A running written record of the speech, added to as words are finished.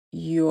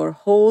your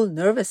whole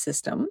nervous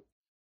system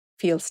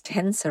feels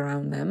tense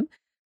around them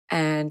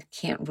and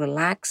can't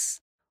relax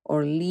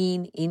or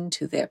lean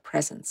into their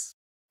presence.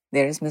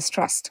 There is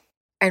mistrust.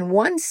 And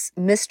once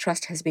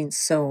mistrust has been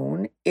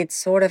sown, it's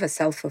sort of a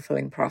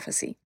self-fulfilling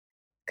prophecy.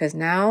 Because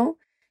now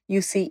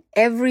you see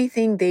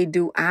everything they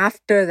do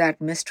after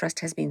that mistrust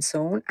has been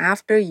sown,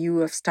 after you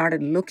have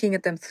started looking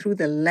at them through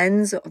the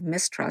lens of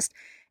mistrust,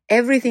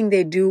 everything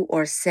they do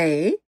or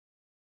say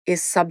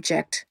is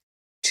subject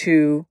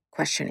to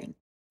questioning.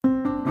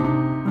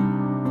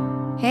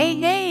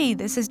 Hey,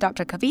 this is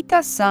Dr.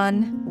 Kavita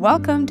Sun.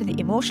 Welcome to the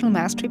Emotional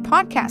Mastery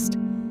Podcast.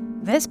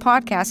 This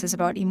podcast is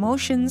about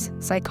emotions,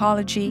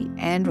 psychology,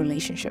 and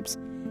relationships.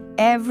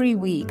 Every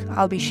week,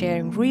 I'll be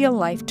sharing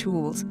real-life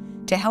tools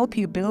to help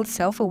you build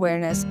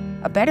self-awareness,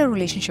 a better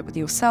relationship with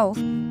yourself,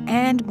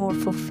 and more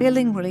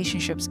fulfilling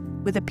relationships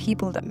with the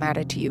people that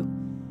matter to you.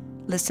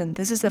 Listen,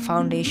 this is the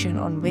foundation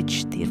on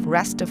which the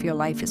rest of your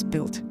life is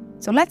built.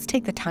 So let's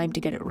take the time to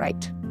get it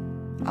right.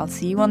 I'll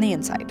see you on the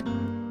inside.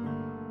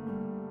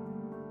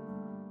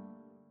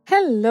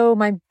 Hello,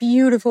 my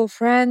beautiful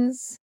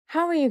friends.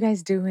 How are you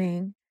guys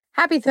doing?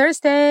 Happy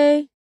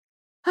Thursday.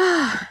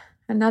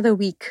 Another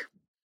week.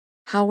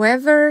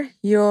 However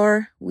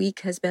your week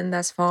has been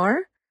thus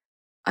far,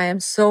 I am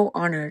so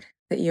honored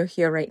that you're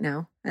here right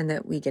now and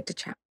that we get to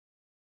chat.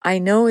 I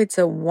know it's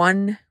a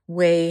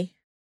one-way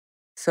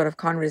sort of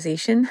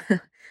conversation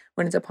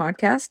when it's a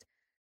podcast,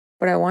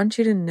 but I want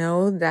you to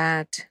know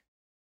that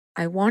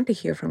I want to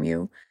hear from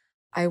you.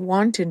 I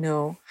want to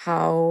know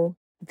how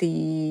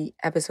the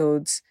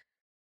episodes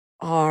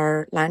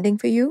are landing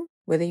for you,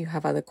 whether you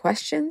have other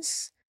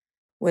questions,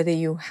 whether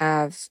you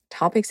have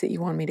topics that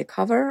you want me to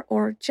cover,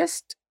 or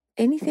just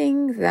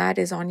anything that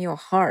is on your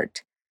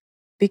heart.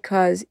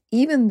 Because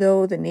even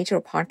though the nature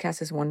of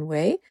podcast is one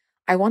way,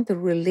 I want the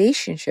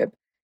relationship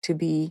to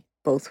be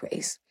both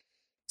ways.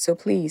 So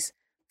please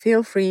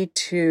feel free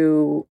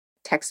to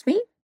text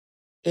me,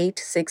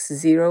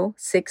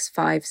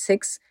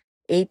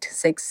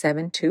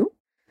 860-656-8672.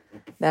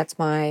 That's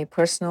my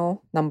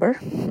personal number.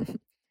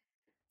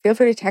 Feel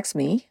free to text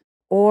me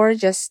or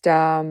just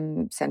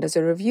send us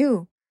a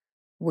review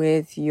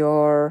with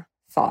your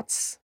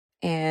thoughts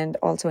and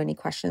also any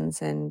questions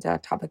and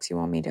topics you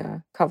want me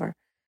to cover.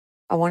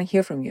 I want to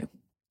hear from you.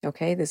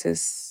 Okay, this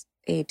is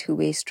a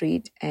two-way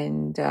street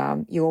and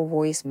your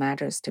voice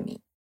matters to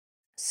me.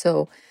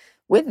 So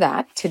with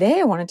that, today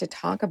I wanted to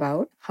talk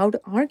about how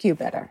to argue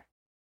better.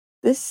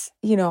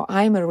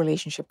 I'm a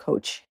relationship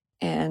coach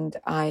and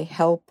I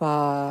help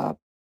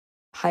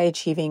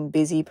high-achieving,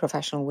 busy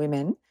professional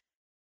women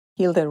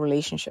heal their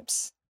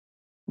relationships,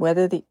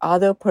 whether the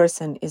other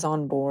person is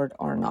on board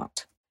or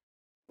not.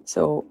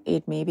 So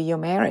it may be your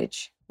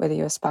marriage, whether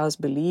your spouse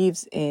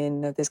believes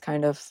in this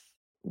kind of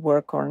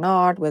work or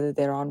not, whether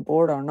they're on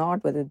board or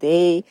not, whether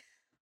they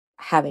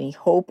have any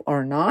hope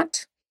or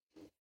not.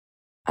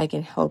 I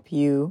can help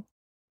you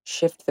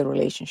shift the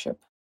relationship,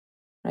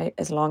 right?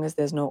 As long as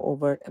there's no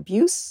overt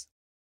abuse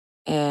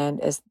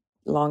and as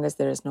long as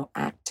there is no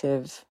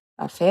active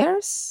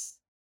affairs,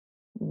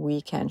 we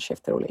can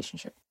shift the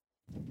relationship,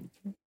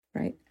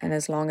 right? And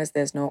as long as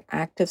there's no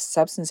active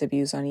substance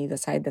abuse on either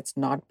side that's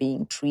not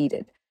being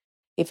treated.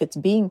 If it's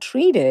being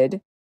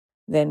treated,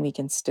 then we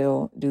can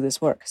still do this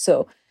work.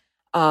 So,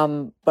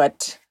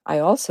 but I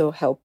also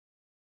help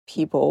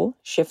people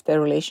shift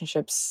their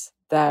relationships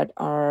that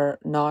are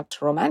not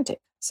romantic.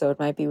 So it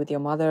might be with your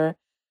mother,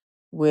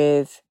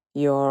 with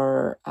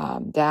your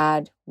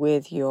dad,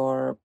 with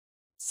your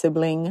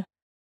sibling,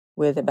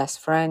 with a best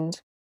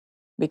friend,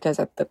 because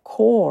at the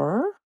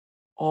core,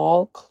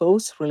 all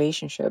close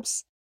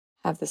relationships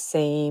have the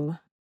same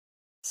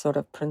sort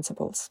of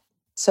principles.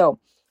 So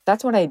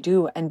that's what I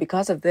do. And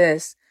because of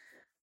this,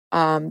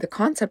 the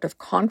concept of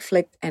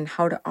conflict and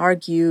how to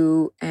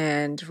argue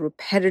and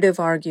repetitive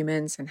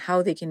arguments and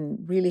how they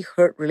can really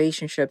hurt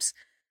relationships,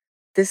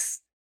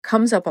 this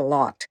comes up a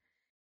lot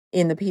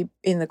in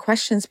the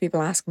questions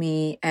people ask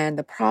me and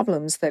the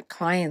problems that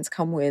clients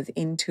come with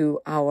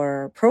into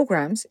our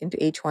programs, into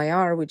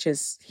HYR, which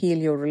is Heal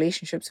Your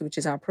Relationships, which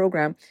is our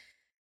program.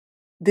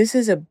 This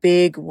is a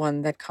big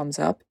one that comes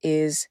up,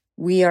 is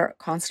we are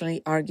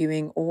constantly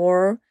arguing,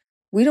 or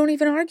we don't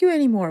even argue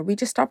anymore. We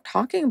just stop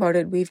talking about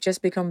it. We've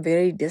just become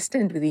very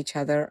distant with each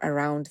other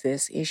around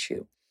this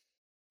issue.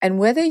 And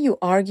whether you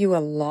argue a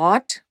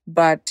lot,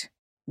 but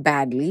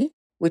badly,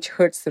 which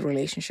hurts the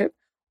relationship,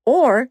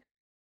 or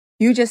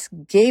you just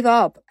gave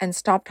up and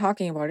stopped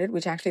talking about it,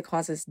 which actually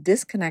causes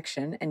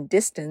disconnection and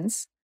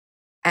distance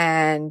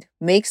and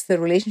makes the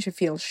relationship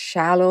feel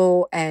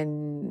shallow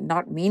and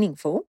not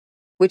meaningful,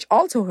 which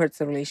also hurts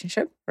the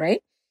relationship,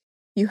 right?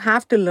 You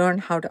have to learn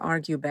how to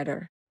argue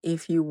better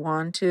if you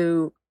want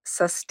to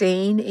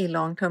sustain a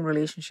long-term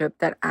relationship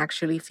that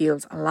actually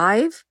feels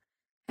alive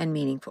and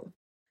meaningful.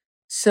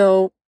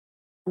 So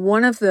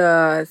one of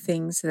the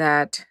things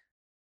that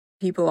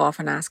people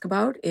often ask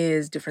about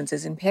is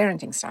differences in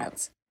parenting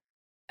styles.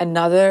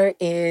 Another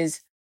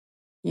is,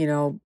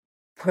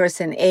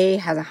 person A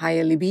has a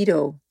higher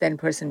libido than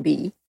person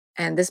B,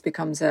 and this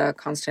becomes a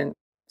constant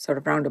sort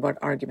of roundabout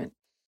argument.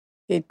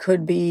 It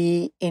could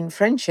be in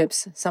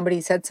friendships.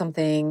 Somebody said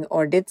something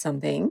or did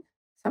something,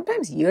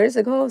 sometimes years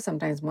ago,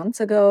 sometimes months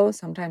ago,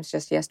 sometimes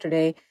just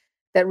yesterday,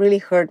 that really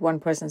hurt one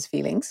person's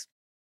feelings.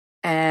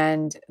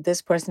 And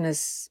this person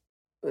is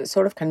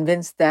sort of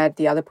convinced that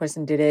the other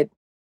person did it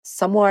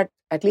somewhat,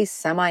 at least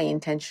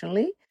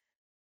semi-intentionally.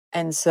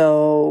 And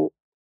so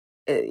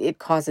it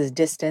causes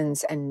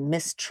distance and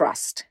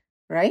mistrust,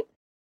 right?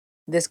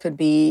 This could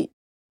be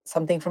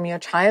something from your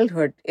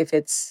childhood, if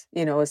it's,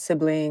 a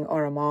sibling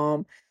or a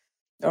mom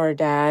or a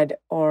dad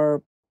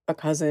or a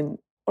cousin,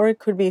 or it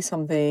could be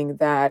something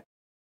that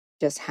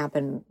just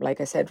happened, like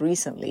I said,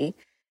 recently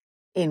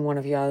in one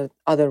of your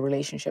other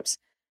relationships.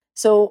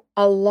 So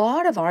a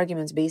lot of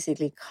arguments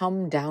basically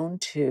come down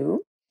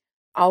to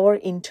our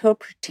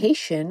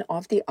interpretation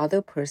of the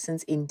other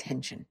person's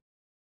intention.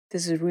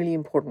 This is really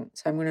important.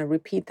 So I'm going to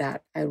repeat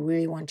that. I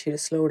really want you to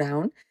slow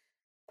down,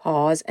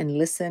 pause, and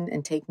listen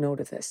and take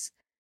note of this.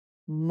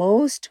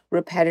 Most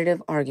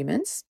repetitive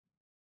arguments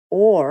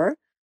or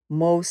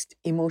most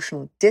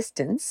emotional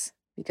distance,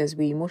 because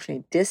we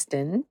emotionally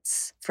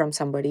distance from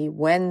somebody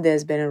when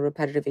there's been a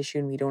repetitive issue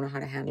and we don't know how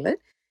to handle it,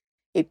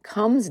 it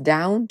comes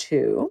down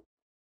to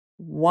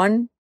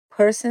one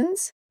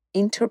person's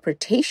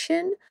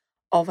interpretation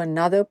of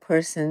another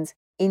person's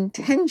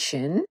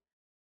intention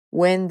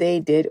when they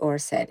did or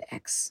said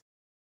X.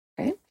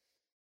 Okay?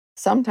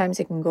 Sometimes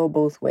it can go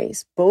both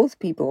ways. Both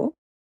people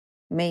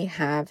may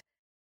have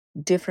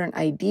different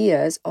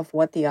ideas of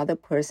what the other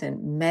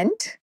person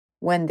meant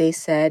when they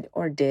said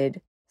or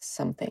did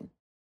something.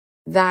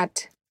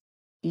 That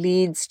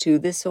leads to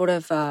this sort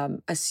of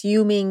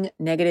assuming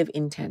negative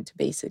intent,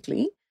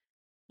 basically,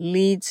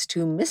 leads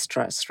to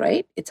mistrust,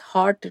 right? It's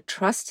hard to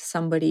trust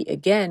somebody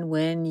again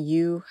when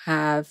you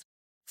have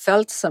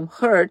felt some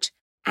hurt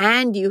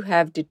and you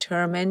have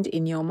determined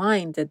in your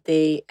mind that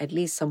they at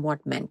least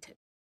somewhat meant it.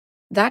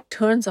 That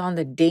turns on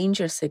the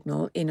danger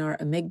signal in our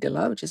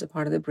amygdala, which is a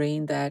part of the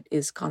brain that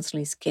is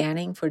constantly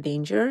scanning for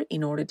danger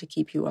in order to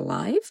keep you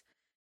alive.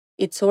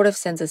 It sort of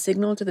sends a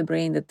signal to the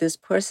brain that this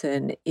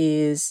person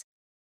is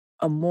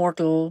a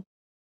mortal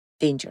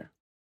danger.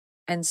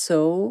 And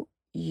so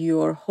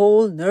your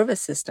whole nervous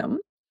system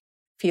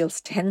feels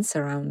tense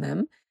around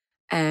them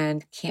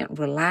and can't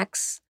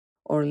relax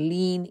or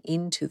lean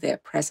into their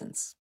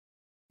presence.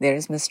 There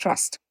is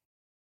mistrust.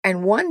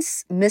 And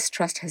once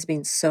mistrust has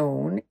been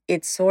sown,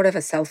 it's sort of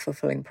a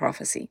self-fulfilling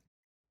prophecy.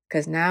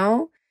 Because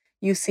now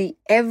you see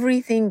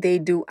everything they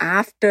do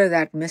after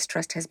that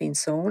mistrust has been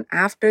sown,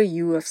 after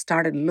you have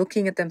started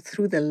looking at them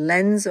through the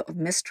lens of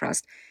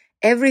mistrust,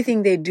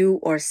 everything they do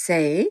or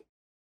say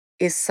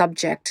is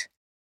subject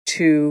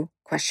to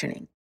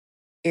questioning,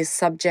 is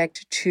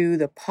subject to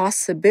the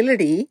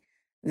possibility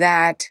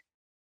that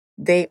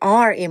they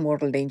are a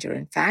mortal danger.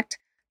 In fact,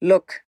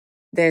 look,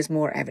 there's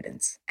more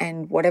evidence.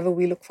 And whatever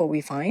we look for,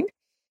 we find.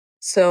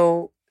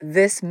 So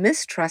this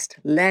mistrust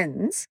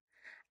lens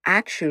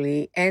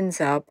actually ends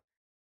up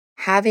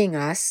having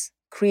us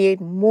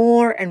create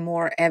more and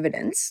more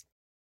evidence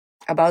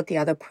about the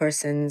other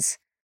person's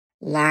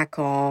lack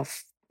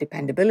of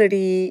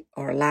dependability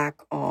or lack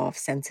of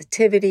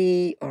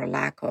sensitivity or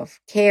lack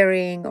of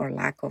caring or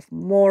lack of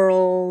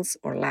morals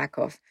or lack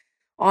of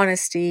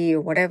honesty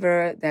or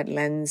whatever that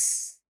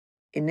lens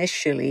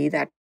initially,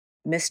 that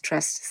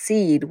mistrust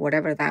seed,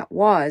 whatever that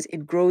was,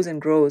 it grows and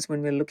grows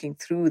when we're looking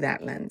through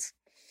that lens.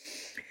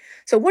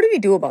 So what do we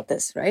do about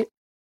this, right?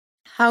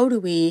 How do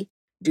we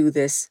do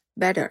this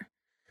better?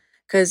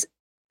 Because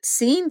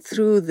seen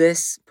through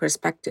this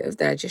perspective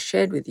that I just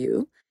shared with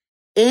you,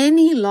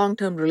 any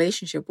long-term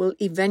relationship will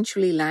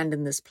eventually land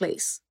in this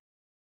place,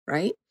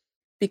 right?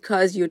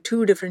 Because you're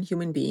two different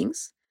human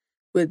beings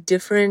with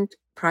different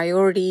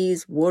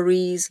priorities,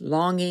 worries,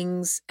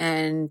 longings,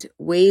 and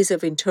ways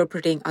of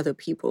interpreting other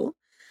people.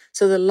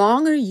 So the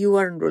longer you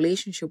are in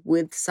relationship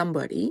with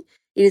somebody,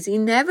 it is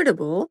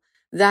inevitable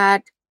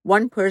that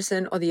one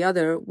person or the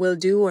other will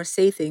do or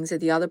say things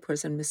that the other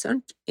person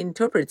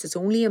misinterprets. It's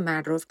only a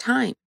matter of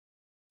time.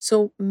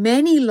 So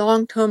many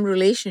long-term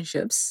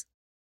relationships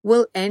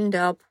will end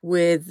up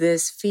with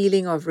this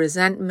feeling of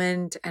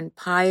resentment and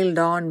piled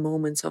on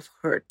moments of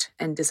hurt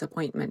and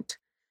disappointment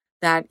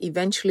that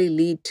eventually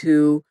lead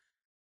to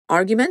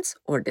arguments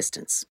or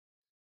distance.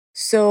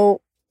 So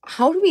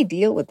how do we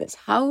deal with this?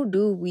 How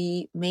do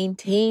we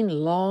maintain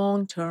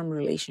long-term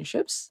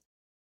relationships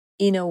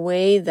in a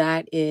way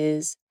that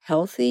is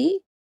healthy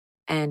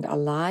and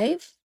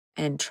alive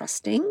and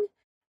trusting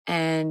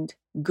and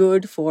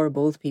good for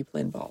both people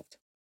involved?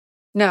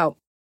 Now,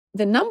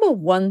 the number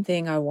one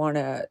thing I want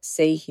to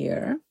say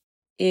here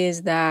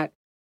is that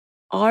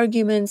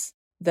arguments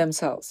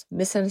themselves,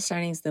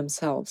 misunderstandings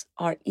themselves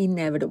are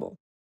inevitable.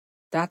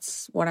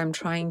 That's what I'm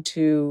trying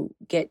to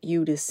get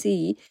you to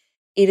see.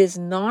 It is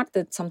not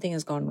that something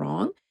has gone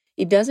wrong.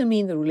 It doesn't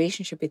mean the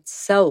relationship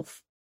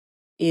itself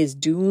is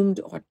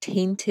doomed or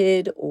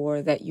tainted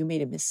or that you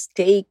made a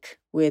mistake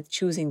with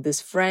choosing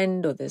this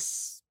friend or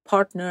this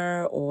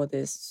partner or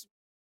this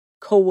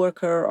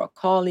coworker or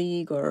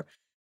colleague or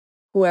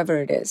whoever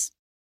it is.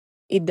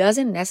 It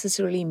doesn't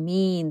necessarily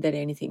mean that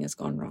anything has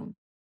gone wrong.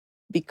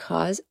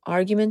 Because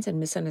arguments and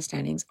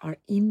misunderstandings are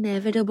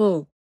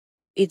inevitable.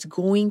 It's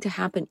going to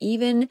happen.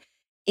 Even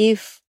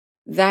if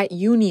that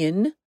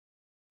union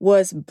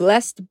was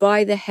blessed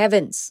by the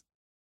heavens,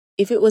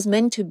 if it was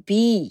meant to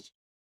be,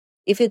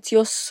 if it's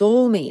your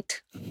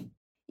soulmate,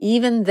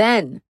 even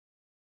then,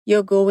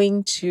 you're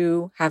going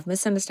to have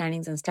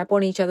misunderstandings and step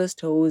on each other's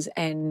toes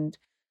and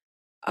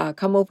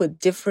come up with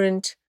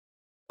different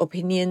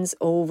opinions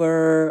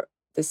over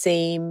the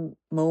same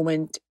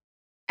moment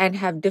and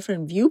have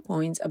different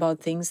viewpoints about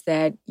things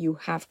that you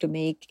have to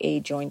make a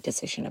joint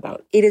decision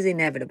about. It is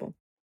inevitable.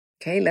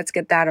 Okay, let's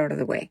get that out of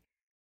the way.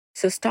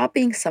 So stop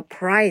being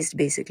surprised,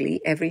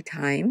 basically, every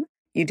time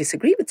you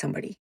disagree with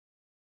somebody.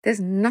 There's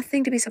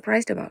nothing to be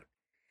surprised about.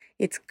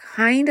 It's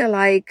kind of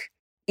like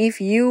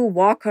if you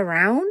walk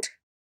around,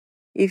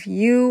 if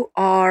you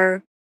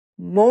are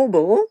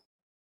mobile,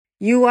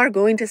 you are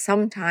going to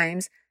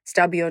sometimes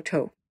stub your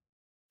toe,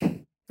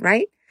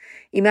 right?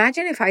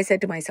 Imagine if I said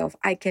to myself,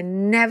 I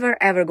can never,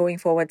 ever going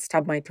forward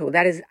stub my toe.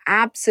 That is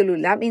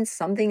absolute. That means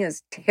something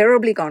has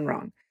terribly gone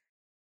wrong.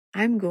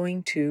 I'm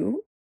going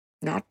to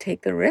not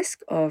take the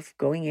risk of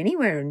going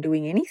anywhere and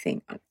doing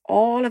anything.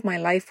 All of my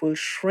life will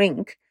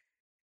shrink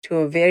to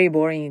a very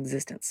boring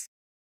existence.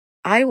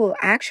 I will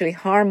actually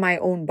harm my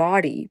own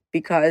body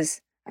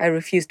because I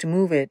refuse to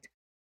move it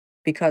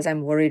because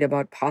I'm worried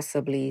about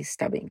possibly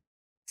stubbing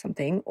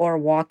something or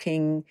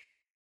walking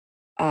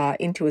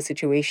into a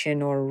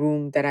situation or a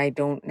room that I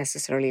don't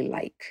necessarily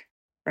like,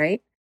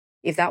 right?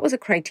 If that was a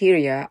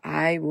criteria,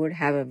 I would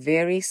have a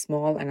very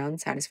small and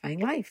unsatisfying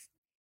life.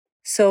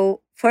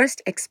 So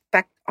first,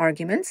 expect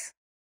arguments,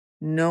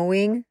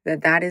 knowing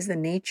that that is the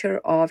nature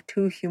of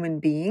two human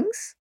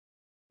beings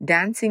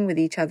dancing with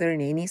each other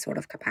in any sort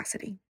of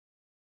capacity.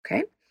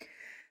 Okay?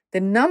 The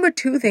number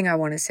two thing I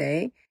want to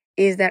say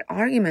is that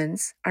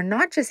arguments are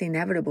not just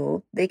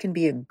inevitable, they can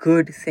be a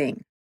good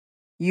thing.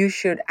 You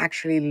should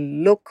actually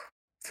look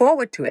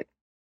forward to it.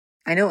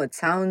 I know it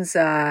sounds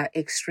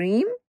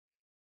extreme,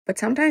 but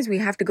sometimes we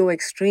have to go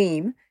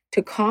extreme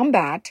to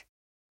combat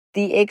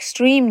the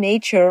extreme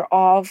nature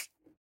of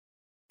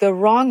the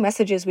wrong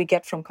messages we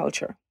get from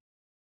culture,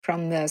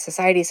 from the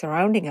society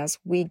surrounding us.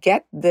 We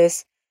get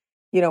this,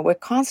 we're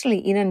constantly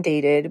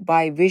inundated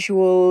by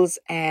visuals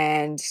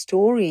and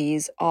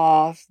stories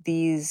of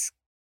these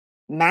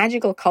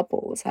magical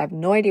couples. I have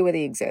no idea where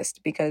they exist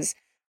because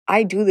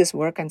I do this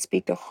work and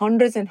speak to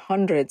hundreds and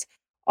hundreds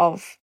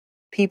of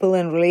people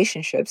in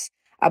relationships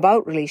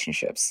about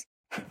relationships,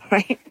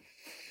 right?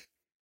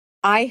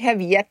 I have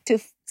yet to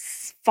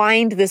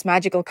find this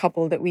magical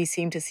couple that we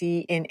seem to see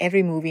in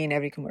every movie and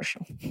every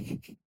commercial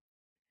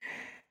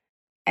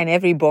and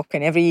every book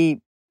and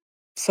every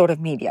sort of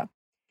media.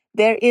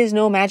 There is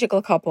no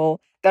magical couple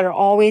that are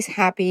always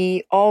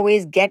happy,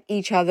 always get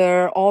each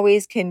other,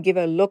 always can give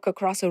a look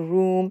across a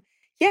room.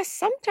 Yes,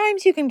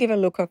 sometimes you can give a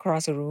look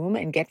across a room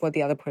and get what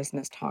the other person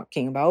is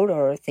talking about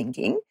or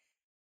thinking.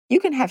 You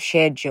can have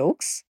shared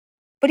jokes.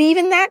 But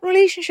even that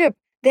relationship,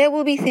 there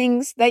will be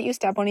things that you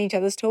step on each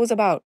other's toes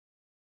about,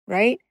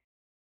 right?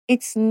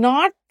 It's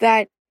not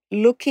that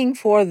looking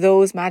for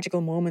those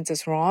magical moments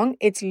is wrong.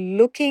 It's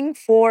looking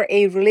for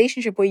a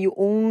relationship where you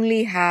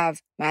only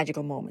have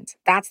magical moments.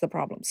 That's the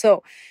problem.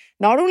 So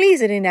not only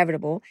is it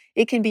inevitable,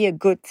 it can be a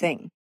good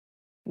thing.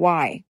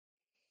 Why?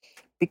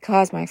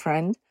 Because, my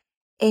friend,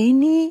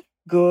 any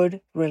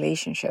good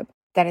relationship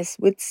that has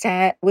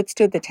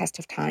withstood the test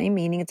of time,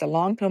 meaning it's a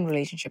long-term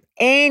relationship,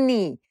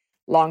 any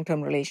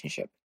long-term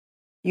relationship,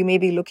 you may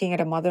be looking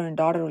at a mother and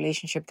daughter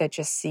relationship that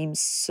just seems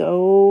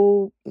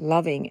so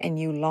loving and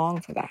you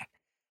long for that.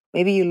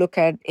 Maybe you look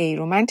at a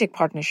romantic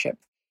partnership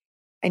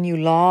and you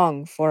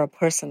long for a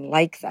person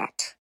like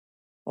that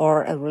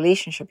or a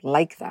relationship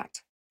like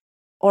that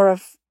or a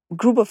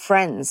group of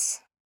friends,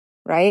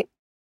 right?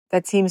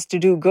 That seems to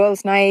do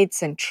girls'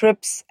 nights and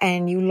trips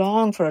and you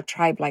long for a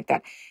tribe like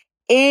that.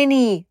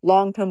 Any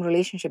long-term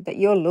relationship that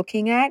you're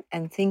looking at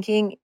and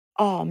thinking,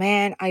 oh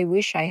man, I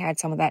wish I had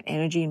some of that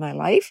energy in my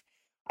life.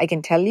 I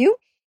can tell you,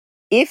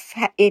 if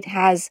it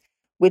has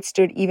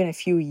withstood even a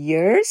few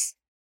years,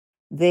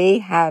 they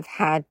have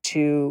had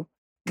to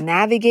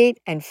navigate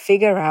and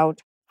figure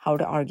out how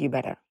to argue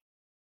better.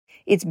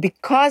 It's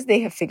because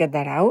they have figured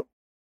that out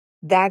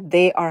that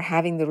they are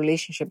having the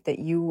relationship that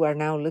you are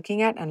now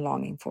looking at and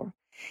longing for.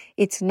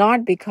 It's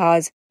not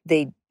because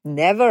they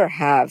never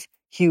have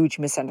huge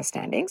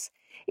misunderstandings.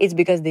 It's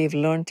because they've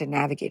learned to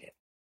navigate it,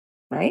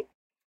 right?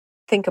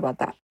 Think about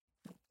that.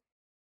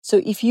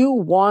 So if you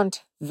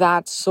want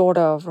that sort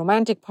of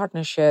romantic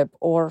partnership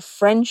or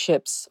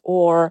friendships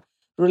or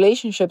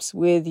relationships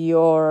with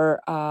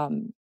your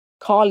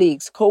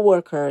colleagues,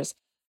 coworkers,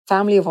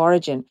 family of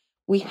origin,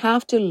 we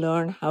have to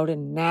learn how to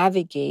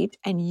navigate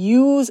and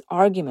use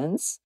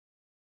arguments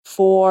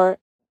for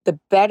the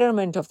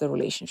betterment of the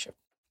relationship.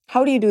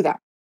 How do you do that?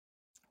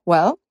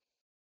 Well,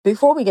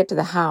 before we get to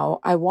the how,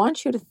 I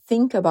want you to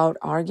think about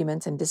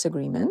arguments and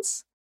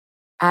disagreements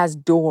as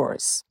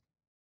doors.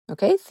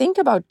 Okay, think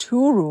about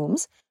two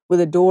rooms with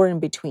a door in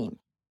between.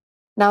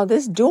 Now,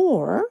 this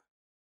door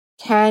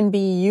can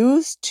be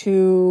used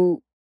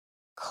to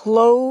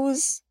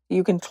close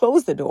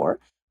the door,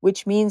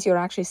 which means you're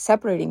actually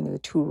separating the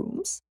two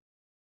rooms,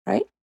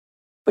 right?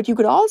 But you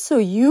could also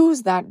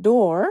use that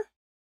door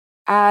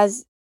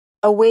as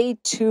a way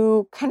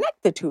to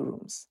connect the two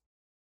rooms.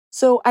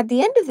 So at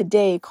the end of the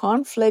day,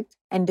 conflict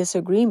and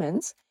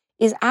disagreements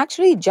is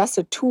actually just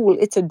a tool.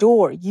 It's a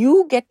door.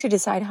 You get to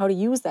decide how to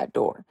use that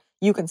door.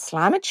 You can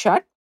slam it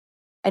shut.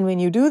 And when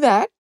you do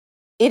that,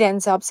 it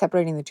ends up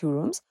separating the two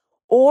rooms.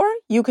 Or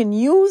you can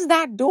use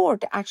that door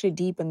to actually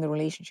deepen the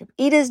relationship.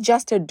 It is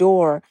just a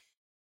door.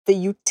 The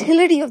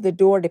utility of the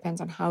door depends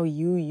on how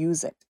you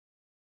use it.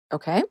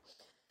 Okay?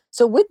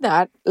 So with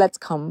that, let's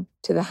come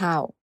to the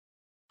how.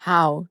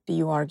 How do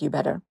you argue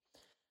better?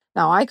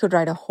 Now, I could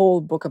write a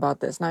whole book about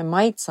this, and I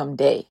might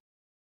someday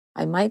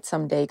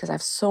because I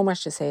have so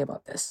much to say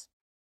about this.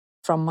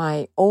 From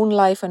my own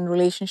life and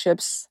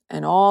relationships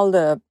and all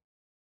the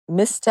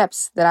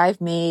missteps that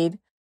I've made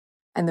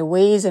and the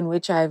ways in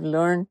which I've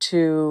learned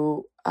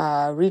to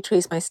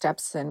retrace my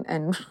steps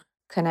and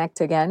connect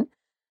again.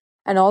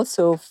 And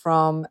also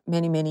from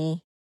many,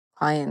 many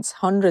clients,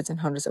 hundreds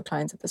and hundreds of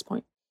clients at this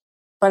point.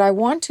 But I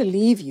want to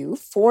leave you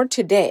for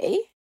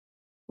today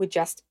with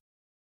just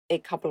a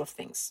couple of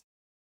things.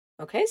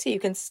 Okay, so you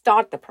can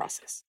start the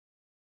process,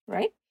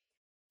 right?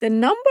 The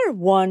number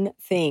one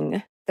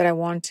thing that I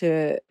want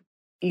to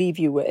leave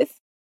you with,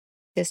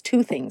 there's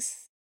two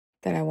things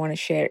that I want to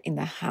share in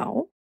the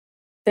how.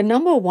 The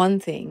number one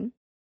thing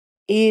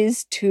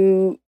is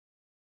to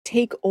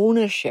take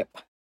ownership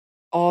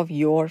of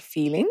your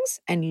feelings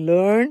and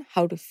learn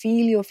how to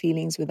feel your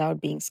feelings without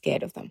being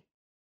scared of them.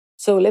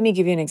 So let me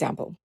give you an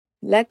example.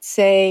 Let's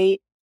say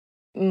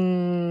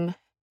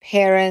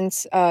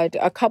parents,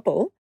 a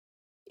couple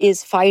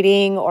is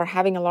fighting or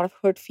having a lot of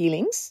hurt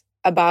feelings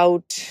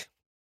about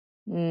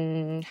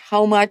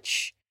how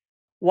much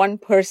one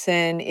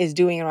person is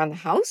doing around the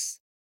house,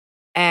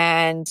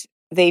 and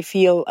they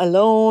feel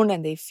alone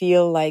and they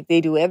feel like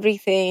they do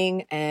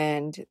everything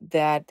and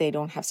that they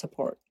don't have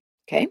support.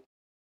 Okay.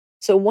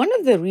 So one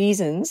of the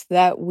reasons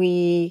that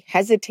we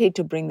hesitate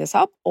to bring this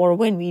up, or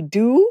when we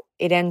do,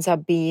 it ends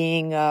up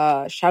being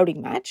a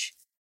shouting match,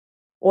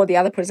 or the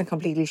other person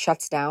completely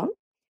shuts down,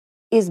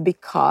 is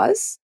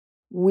because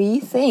we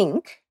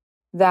think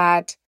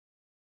that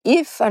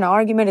if an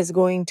argument is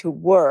going to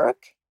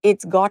work,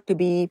 it's got to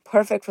be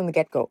perfect from the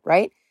get-go,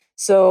 right?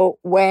 So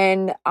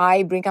when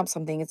I bring up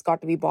something, it's got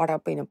to be brought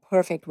up in a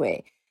perfect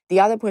way. The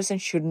other person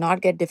should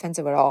not get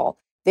defensive at all.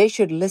 They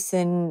should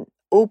listen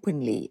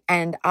openly,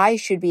 and I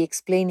should be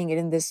explaining it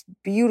in this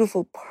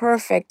beautiful,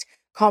 perfect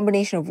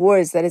combination of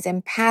words that is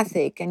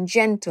empathic and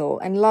gentle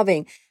and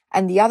loving,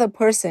 and the other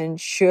person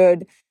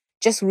should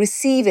just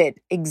receive it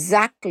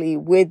exactly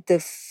with the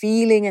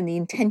feeling and the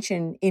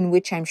intention in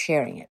which I'm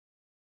sharing it.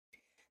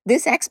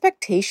 This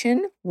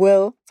expectation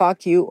will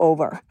fuck you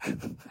over.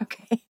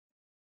 Okay.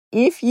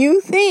 If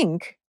you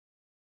think,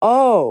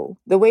 oh,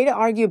 the way to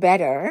argue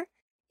better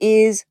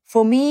is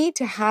for me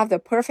to have the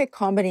perfect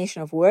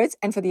combination of words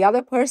and for the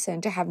other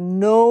person to have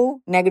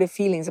no negative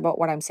feelings about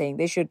what I'm saying,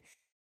 they should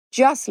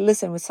just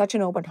listen with such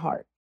an open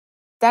heart.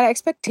 That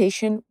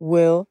expectation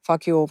will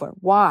fuck you over.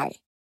 Why?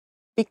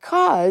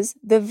 Because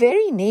the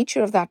very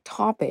nature of that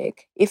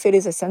topic, if it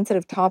is a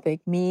sensitive topic,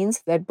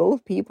 means that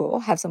both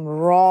people have some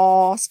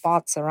raw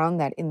spots around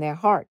that in their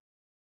heart.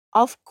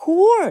 Of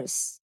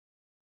course,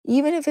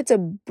 even if it's a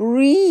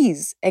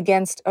breeze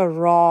against a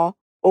raw,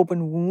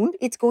 open wound,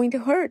 it's going to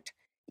hurt.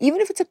 Even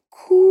if it's a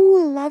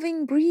cool,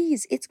 loving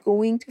breeze, it's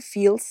going to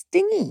feel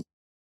stingy.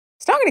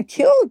 It's not going to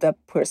kill the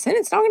person.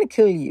 It's not going to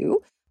kill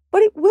you,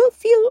 but it will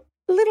feel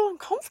a little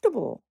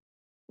uncomfortable,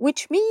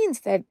 which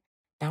means that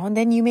now and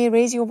then you may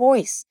raise your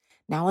voice.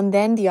 Now and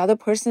then the other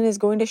person is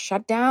going to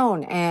shut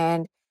down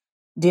and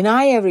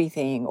deny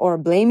everything or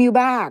blame you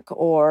back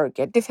or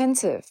get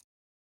defensive.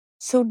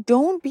 So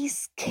don't be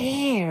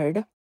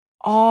scared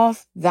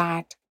of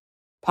that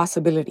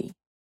possibility.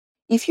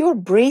 If you're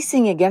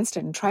bracing against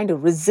it and trying to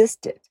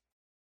resist it,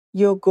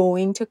 you're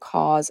going to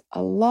cause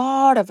a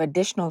lot of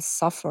additional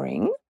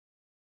suffering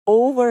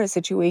over a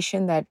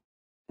situation that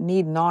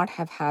need not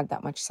have had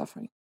that much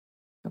suffering.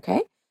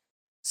 Okay?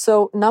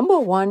 So number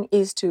one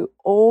is to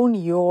own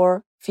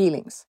your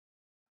feelings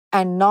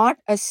and not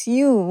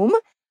assume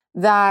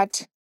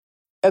that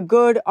a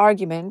good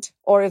argument,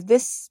 or if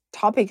this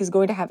topic is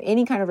going to have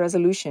any kind of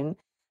resolution,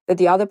 that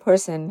the other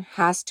person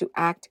has to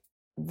act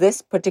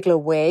this particular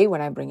way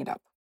when I bring it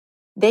up.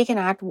 They can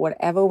act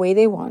whatever way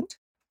they want.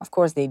 Of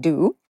course they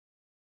do.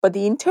 But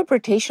the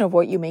interpretation of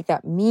what you make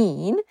that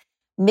mean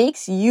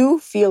makes you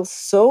feel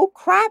so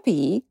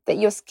crappy that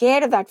you're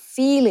scared of that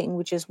feeling,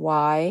 which is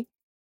why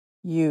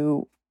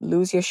you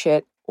lose your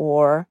shit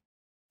or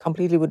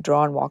completely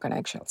withdraw and walk on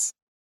eggshells.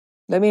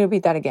 Let me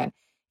repeat that again.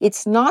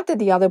 It's not that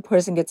the other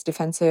person gets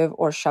defensive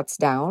or shuts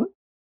down.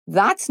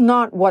 That's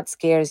not what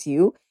scares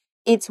you.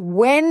 It's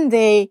when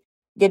they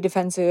get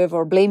defensive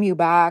or blame you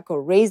back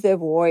or raise their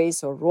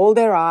voice or roll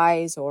their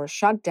eyes or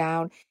shut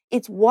down.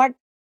 It's what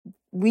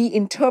we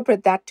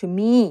interpret that to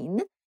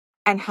mean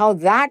and how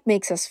that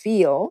makes us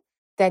feel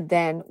that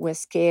then we're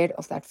scared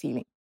of that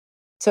feeling.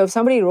 So if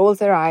somebody rolls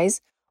their eyes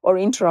or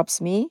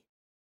interrupts me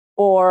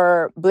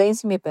or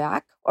blames me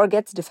back or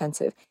gets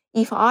defensive,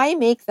 if I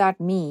make that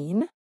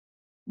mean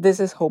this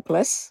is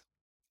hopeless,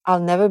 I'll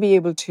never be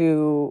able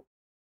to,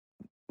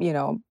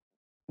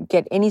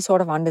 get any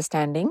sort of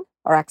understanding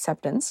or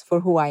acceptance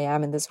for who I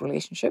am in this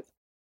relationship.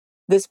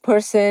 This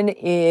person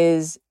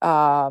is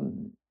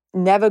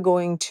never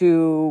going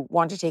to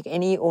want to take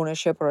any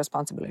ownership or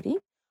responsibility.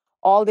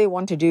 All they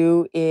want to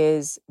do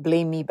is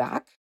blame me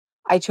back.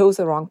 I chose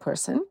the wrong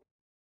person.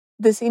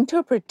 This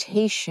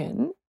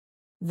interpretation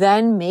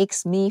then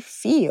makes me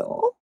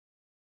feel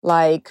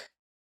like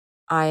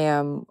I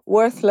am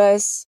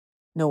worthless.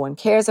 No one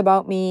cares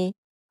about me.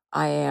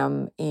 I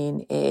am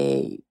in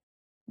a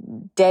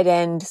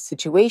dead-end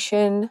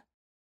situation.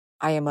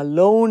 I am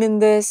alone in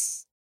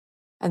this.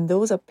 And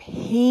those are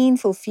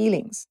painful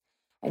feelings.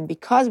 And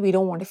because we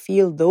don't want to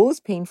feel those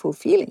painful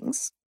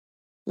feelings,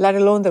 let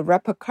alone the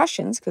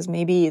repercussions, because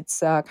maybe it's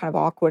kind of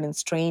awkward and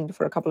strained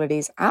for a couple of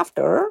days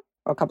after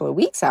or a couple of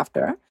weeks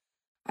after,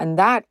 and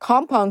that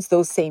compounds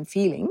those same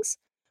feelings.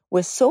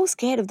 We're so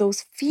scared of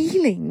those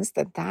feelings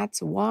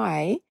that's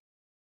why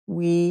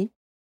we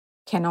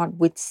cannot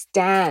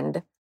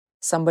withstand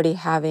somebody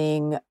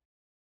having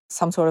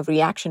some sort of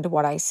reaction to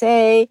what I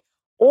say.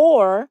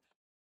 Or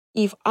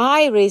if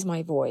I raise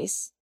my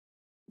voice,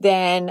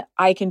 then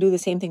I can do the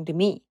same thing to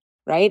me,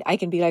 right? I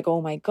can be like,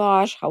 oh my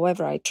gosh,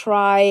 however I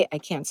try, I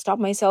can't stop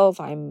myself.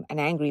 I'm an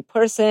angry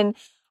person.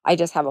 I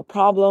just have a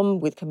problem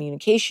with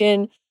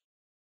communication.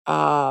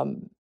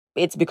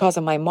 It's because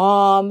of my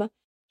mom.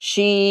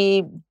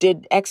 She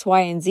did X, Y,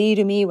 and Z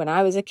to me when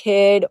I was a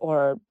kid,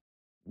 or,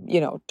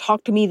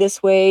 talked to me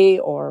this way,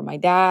 or my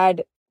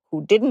dad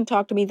who didn't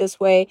talk to me this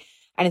way.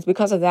 And it's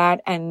because of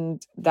that.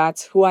 And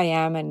that's who I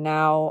am. And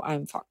now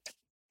I'm fucked.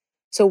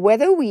 So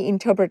whether we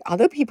interpret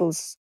other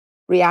people's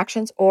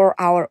reactions or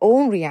our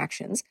own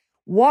reactions,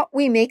 what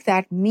we make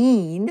that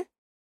mean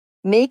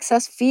makes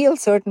us feel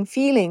certain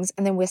feelings,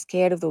 and then we're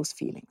scared of those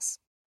feelings.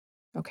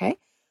 Okay?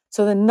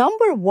 So the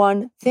number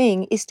one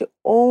thing is to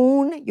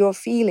own your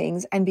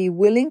feelings and be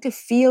willing to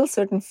feel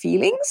certain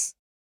feelings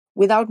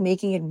without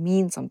making it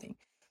mean something.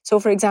 So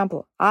for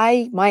example,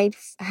 I might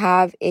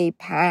have a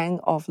pang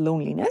of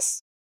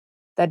loneliness.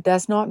 That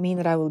does not mean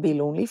that I will be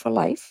lonely for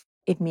life.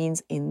 It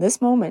means in this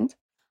moment,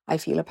 I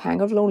feel a pang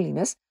of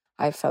loneliness.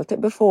 I've felt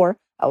it before.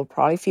 I'll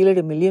probably feel it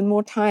a million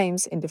more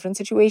times in different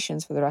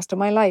situations for the rest of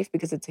my life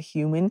because it's a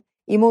human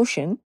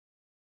emotion.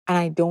 And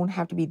I don't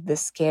have to be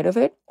this scared of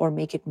it or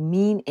make it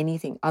mean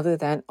anything other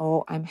than,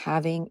 oh, I'm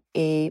having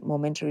a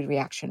momentary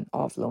reaction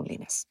of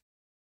loneliness.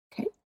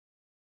 Okay.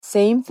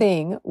 Same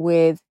thing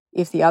with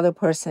if the other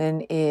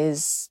person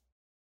is,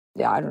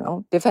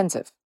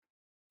 defensive,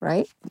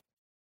 right?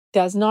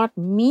 Does not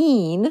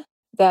mean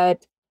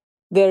that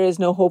there is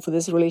no hope for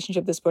this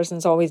relationship. This person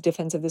is always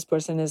defensive. This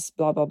person is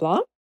blah, blah, blah.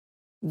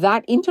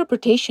 That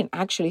interpretation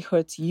actually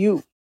hurts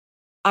you.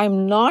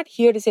 I'm not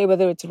here to say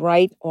whether it's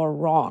right or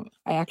wrong.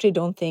 I actually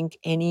don't think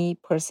any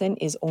person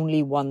is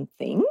only one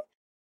thing.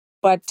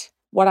 But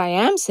what I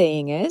am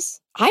saying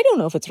is, I don't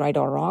know if it's right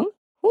or wrong.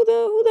 Who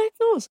the heck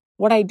knows?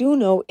 What I do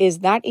know is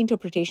that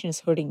interpretation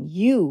is hurting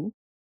you.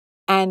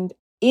 And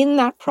in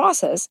that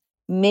process,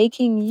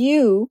 making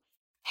you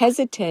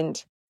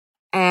hesitant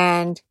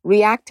and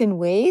react in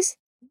ways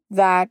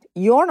that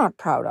you're not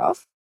proud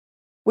of,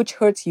 which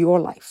hurts your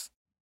life,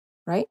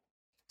 right?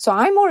 So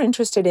I'm more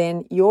interested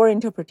in your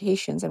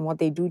interpretations and what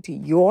they do to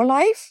your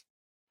life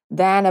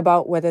than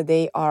about whether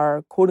they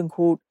are quote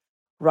unquote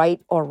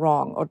right or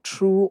wrong or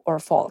true or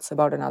false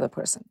about another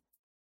person.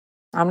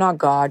 I'm not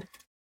God.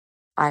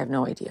 I have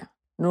no idea.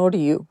 Nor do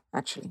you,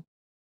 actually,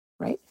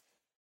 right?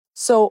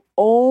 So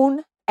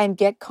own and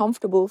get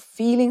comfortable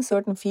feeling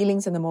certain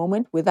feelings in the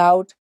moment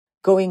without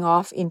going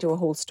off into a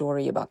whole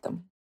story about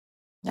them.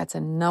 That's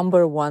a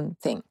number one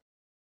thing.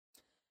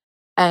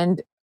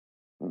 And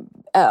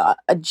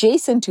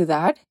adjacent to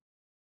that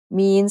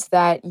means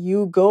that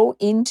you go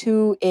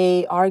into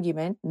a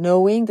argument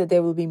knowing that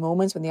there will be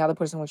moments when the other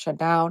person will shut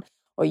down,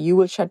 or you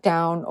will shut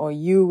down, or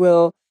you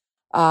will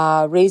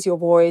raise your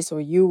voice,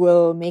 or you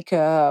will make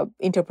a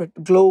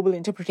global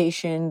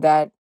interpretation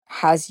that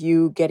has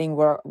you getting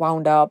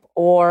wound up,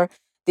 or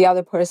the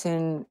other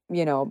person,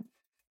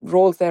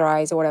 rolls their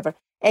eyes or whatever.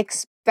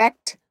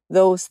 Expect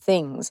those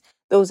things.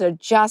 Those are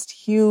just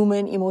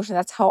human emotions.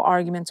 That's how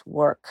arguments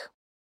work.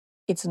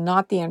 It's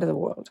not the end of the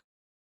world.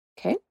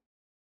 Okay?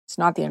 It's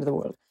not the end of the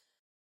world.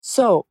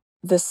 So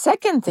the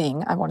second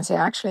thing I want to say,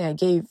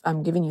 actually,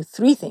 I'm giving you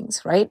three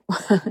things, right?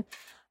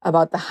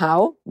 About the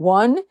how.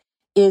 One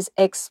is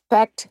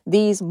expect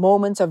these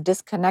moments of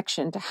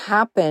disconnection to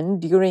happen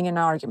during an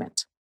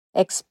argument.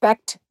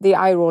 Expect the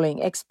eye rolling.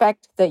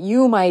 Expect that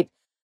you might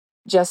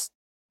just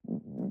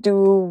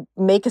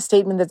make a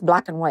statement that's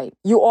black and white.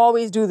 You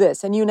always do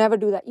this and you never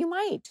do that. You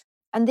might.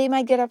 And they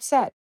might get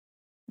upset.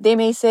 They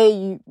may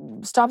say,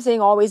 stop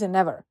saying always and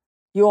never.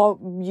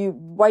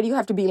 Why do you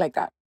have to be like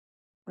that?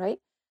 Right?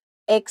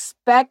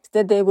 Expect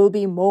that there will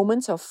be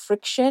moments of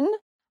friction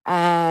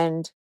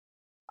and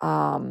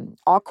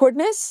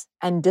awkwardness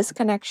and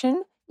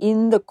disconnection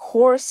in the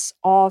course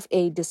of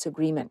a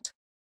disagreement.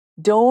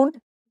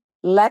 Don't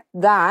let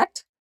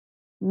that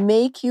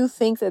make you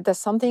think that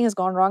something has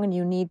gone wrong and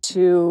you need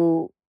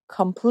to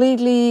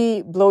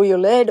completely blow your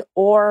lid,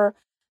 or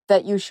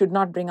that you should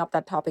not bring up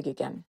that topic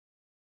again.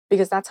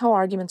 Because that's how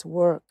arguments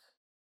work.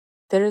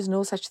 There is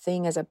no such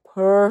thing as a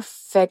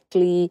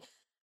perfectly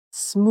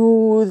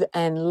smooth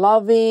and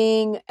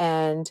loving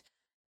and,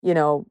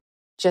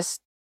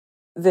 just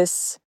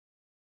this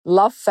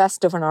love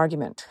fest of an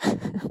argument.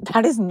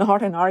 That is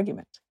not an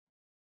argument,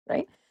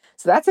 right?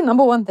 So that's the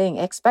number one thing.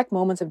 Expect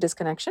moments of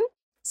disconnection.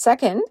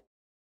 Second,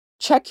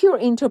 check your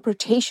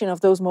interpretation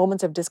of those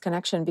moments of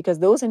disconnection, because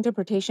those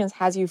interpretations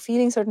has you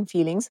feeling certain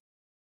feelings,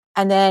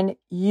 and then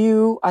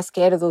you are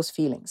scared of those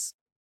feelings.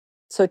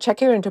 So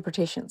check your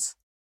interpretations.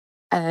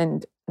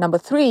 And number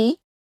three,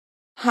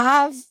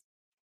 have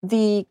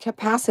the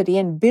capacity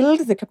and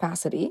build the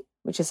capacity,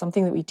 which is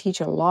something that we teach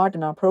a lot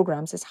in our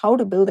programs, is how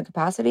to build the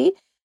capacity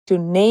to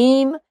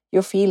name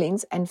your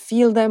feelings and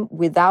feel them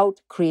without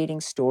creating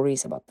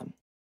stories about them.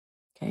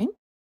 Okay?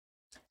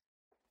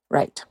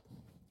 Right.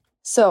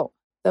 So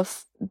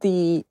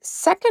the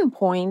second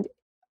point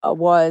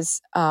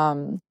was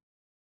to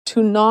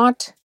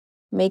not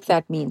make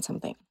that mean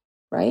something,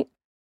 right?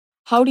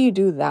 How do you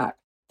do that?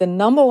 The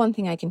number one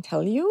thing I can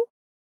tell you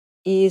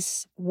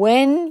is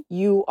when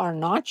you are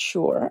not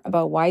sure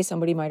about why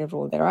somebody might have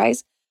rolled their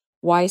eyes,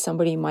 why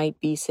somebody might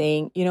be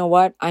saying, you know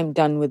what, I'm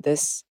done with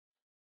this,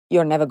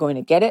 you're never going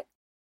to get it.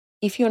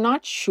 If you're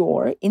not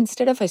sure,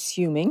 instead of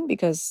assuming,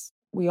 because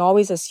we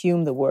always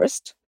assume the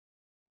worst,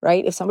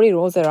 right? If somebody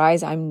rolls their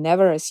eyes, I'm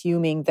never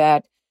assuming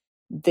that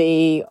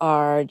they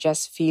are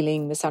just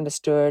feeling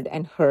misunderstood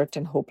and hurt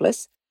and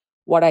hopeless.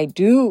 What I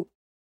do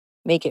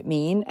make it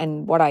mean,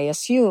 and what I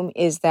assume,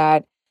 is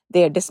that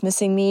they are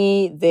dismissing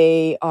me,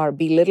 they are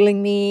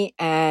belittling me,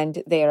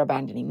 and they are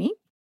abandoning me,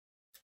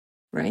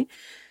 right?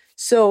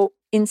 So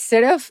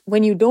instead of,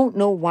 when you don't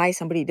know why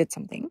somebody did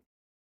something,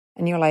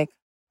 and you're like,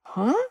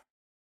 huh?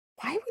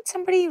 Why would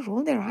somebody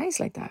roll their eyes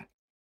like that?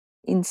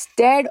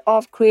 Instead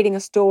of creating a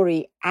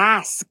story,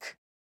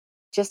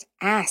 just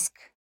ask,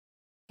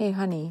 hey,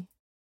 honey,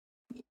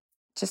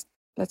 just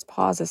let's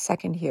pause a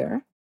second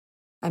here.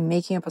 I'm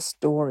making up a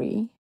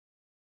story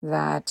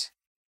that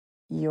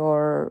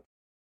you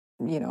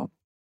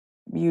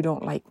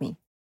don't like me.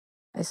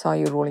 I saw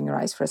you rolling your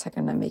eyes for a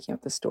second. I'm making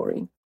up the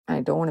story.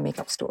 I don't want to make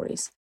up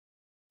stories.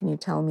 Can you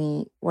tell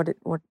me what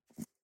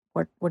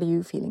are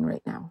you feeling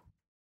right now?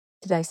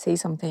 Did I say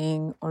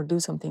something or do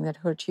something that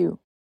hurt you?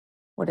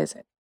 What is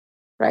it?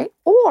 Right?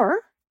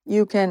 Or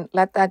you can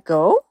let that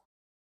go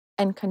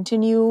and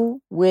continue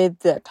with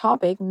the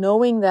topic,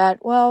 knowing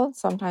that, well,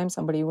 sometimes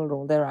somebody will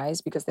roll their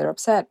eyes because they're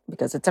upset,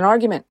 because it's an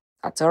argument.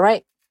 That's all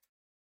right.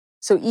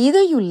 So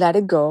either you let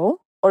it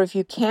go, or if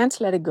you can't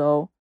let it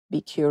go,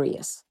 be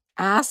curious.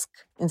 Ask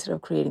instead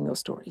of creating those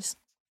stories.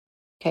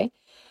 Okay?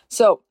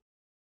 So,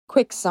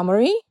 quick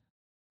summary.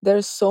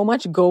 There's so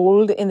much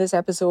gold in this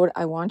episode.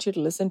 I want you to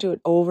listen to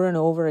it over and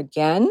over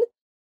again,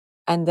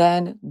 and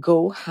then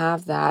go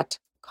have that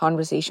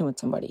conversation with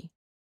somebody.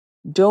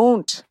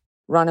 Don't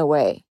run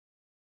away.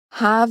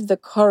 Have the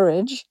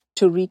courage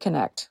to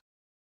reconnect.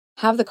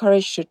 Have the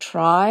courage to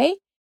try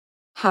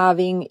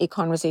having a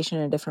conversation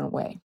in a different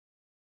way,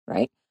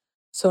 right?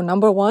 So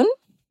number one,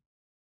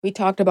 we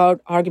talked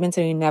about arguments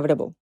are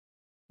inevitable.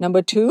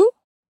 Number two,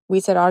 we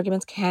said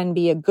arguments can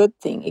be a good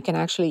thing. It can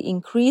actually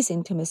increase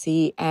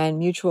intimacy and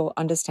mutual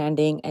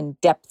understanding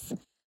and depth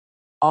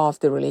of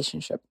the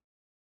relationship.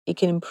 It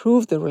can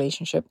improve the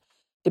relationship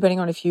depending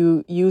on if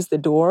you use the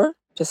door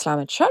to slam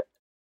it shut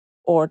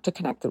or to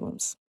connect the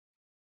rooms.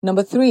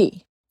 Number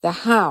three, the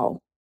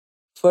how.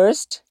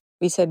 First,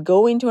 we said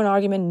go into an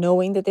argument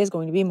knowing that there's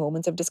going to be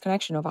moments of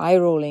disconnection, of eye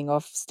rolling,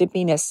 of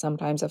stippiness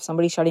sometimes, of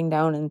somebody shutting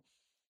down and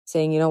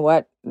saying, you know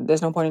what,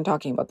 there's no point in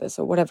talking about this,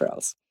 or whatever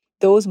else.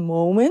 Those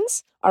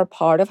moments are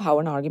part of how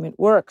an argument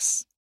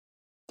works.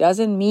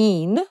 Doesn't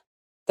mean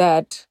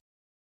that,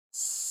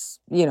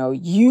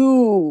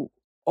 you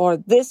or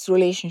this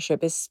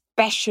relationship is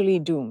specially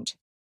doomed.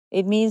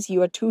 It means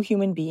you are two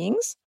human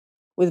beings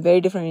with very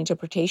different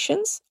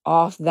interpretations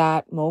of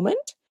that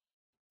moment.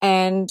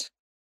 And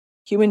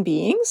human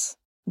beings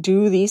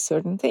do these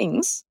certain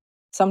things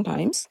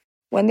sometimes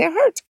when they're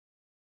hurt.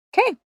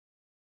 Okay.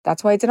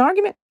 That's why it's an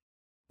argument.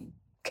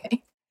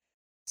 Okay.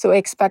 So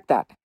expect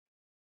that.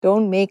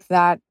 Don't make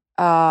that,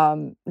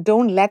 don't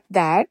let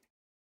that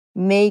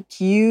make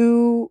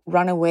you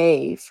run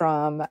away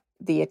from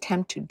the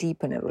attempt to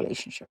deepen a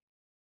relationship.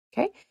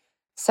 Okay.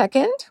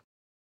 Second,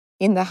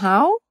 in the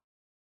how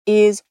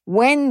is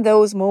when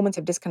those moments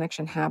of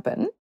disconnection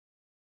happen.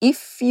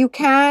 If you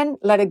can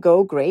let it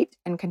go, great,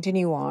 and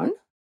continue on.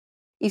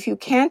 If you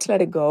can't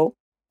let it go,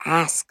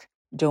 ask,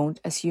 don't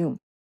assume,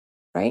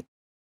 right?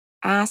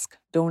 Ask,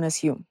 don't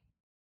assume.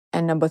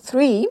 And number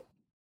three,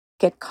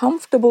 get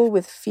comfortable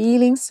with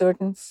feeling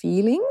certain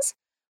feelings,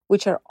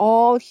 which are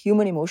all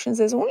human emotions.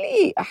 There's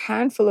only a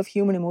handful of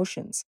human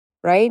emotions,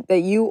 right, that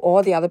you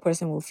or the other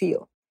person will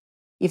feel.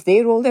 If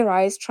they roll their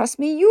eyes, trust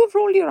me, you have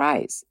rolled your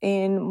eyes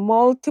in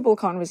multiple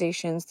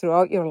conversations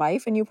throughout your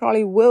life, and you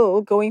probably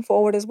will going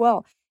forward as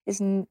well.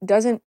 it's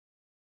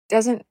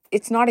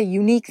not a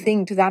unique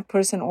thing to that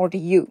person or to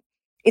you.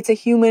 It's a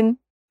human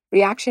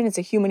reaction. It's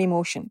a human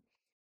emotion.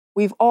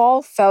 We've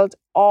all felt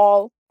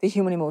all the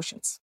human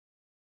emotions.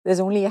 There's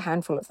only a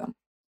handful of them.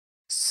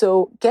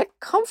 So get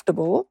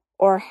comfortable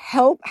or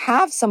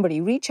have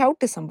somebody, reach out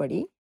to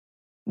somebody,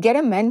 get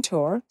a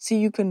mentor so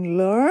you can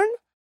learn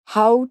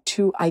how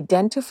to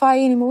identify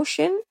an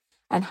emotion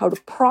and how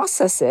to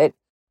process it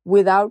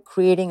without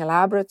creating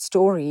elaborate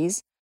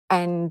stories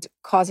and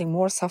causing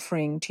more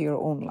suffering to your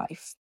own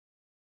life.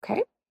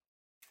 Okay?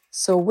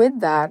 So with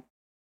that,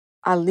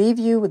 I'll leave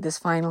you with this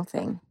final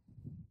thing.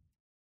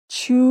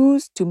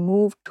 Choose to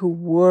move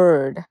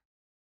toward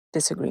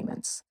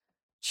disagreements.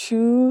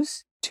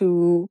 Choose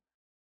to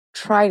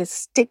try to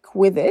stick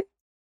with it,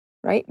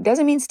 right? It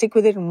doesn't mean stick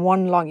with it in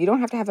one long. You don't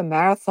have to have a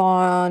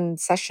marathon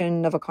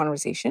session of a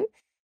conversation.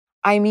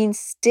 I mean,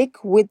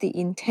 stick with the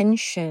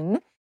intention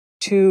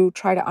to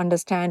try to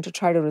understand, to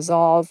try to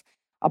resolve,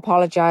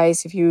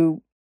 apologize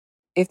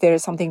if there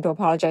is something to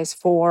apologize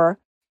for,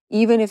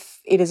 even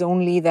if it is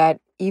only that,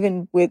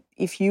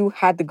 if you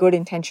had the good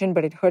intention,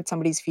 but it hurt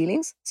somebody's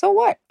feelings, so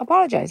what?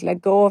 Apologize.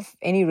 Let go of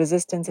any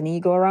resistance and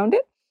ego around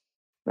it,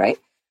 right?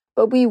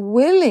 But be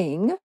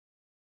willing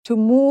to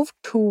move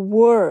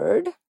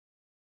toward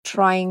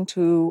trying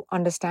to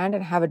understand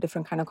and have a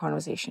different kind of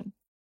conversation.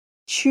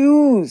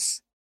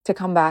 Choose to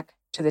come back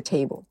to the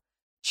table.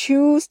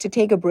 Choose to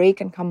take a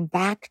break and come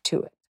back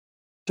to it.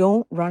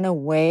 Don't run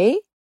away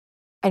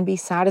and be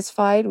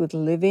satisfied with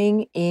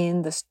living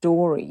in the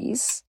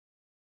stories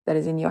that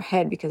is in your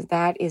head, because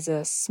that is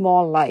a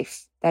small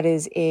life. That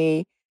is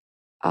a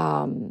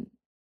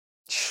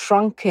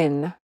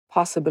shrunken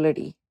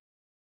possibility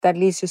that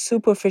leads to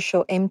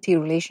superficial, empty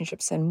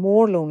relationships and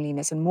more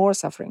loneliness and more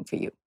suffering for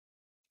you.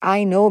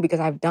 I know, because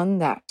I've done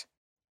that.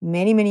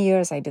 Many, many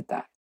years I did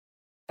that.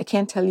 I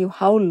can't tell you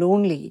how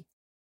lonely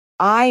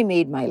I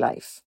made my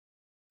life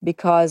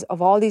because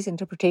of all these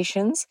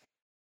interpretations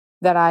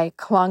that I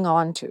clung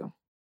on to,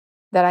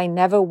 that I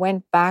never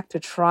went back to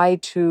try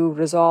to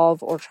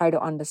resolve or try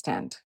to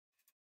understand.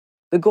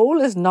 The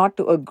goal is not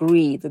to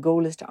agree. The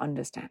goal is to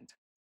understand.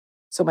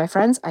 So my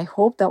friends, I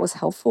hope that was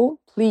helpful.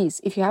 Please,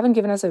 if you haven't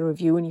given us a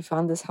review and you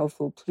found this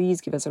helpful, please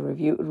give us a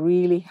review. It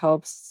really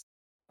helps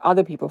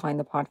other people find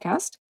the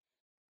podcast,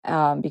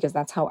 because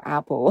that's how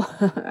Apple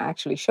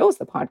actually shows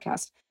the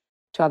podcast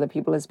to other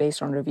people, is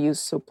based on reviews.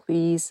 So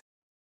please,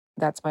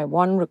 that's my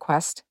one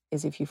request,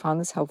 is if you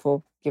found this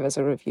helpful, give us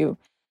a review.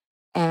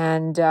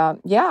 And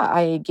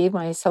I gave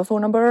my cell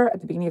phone number at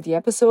the beginning of the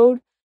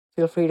episode.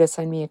 Feel free to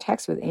send me a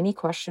text with any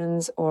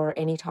questions or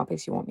any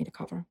topics you want me to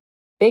cover.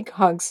 Big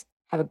hugs.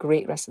 Have a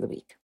great rest of the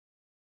week.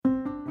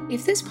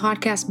 If this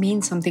podcast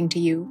means something to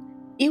you,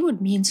 it would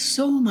mean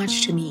so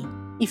much to me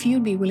if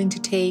you'd be willing to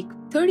take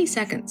 30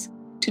 seconds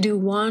to do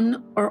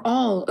one or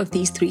all of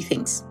these 3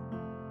 things.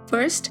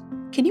 First,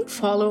 can you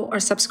follow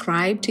or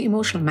subscribe to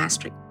Emotional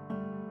Mastery?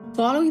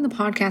 Following the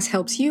podcast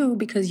helps you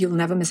because you'll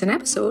never miss an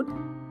episode,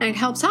 and it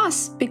helps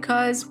us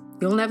because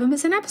you'll never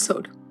miss an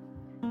episode.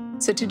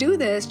 So to do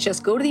this,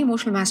 just go to the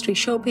Emotional Mastery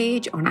show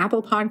page on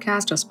Apple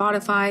Podcast or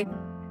Spotify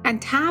and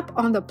tap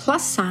on the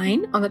plus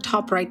sign on the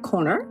top right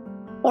corner,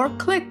 or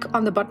click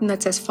on the button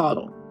that says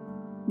follow.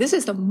 This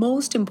is the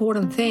most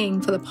important thing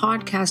for the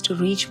podcast to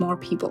reach more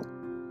people.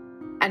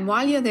 And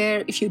while you're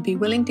there, if you'd be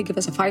willing to give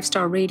us a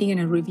 5-star rating and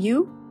a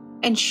review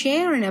and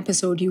share an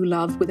episode you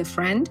love with a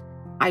friend,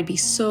 I'd be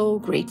so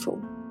grateful.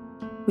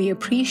 We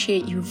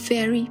appreciate you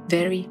very,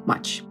 very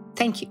much.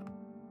 Thank you.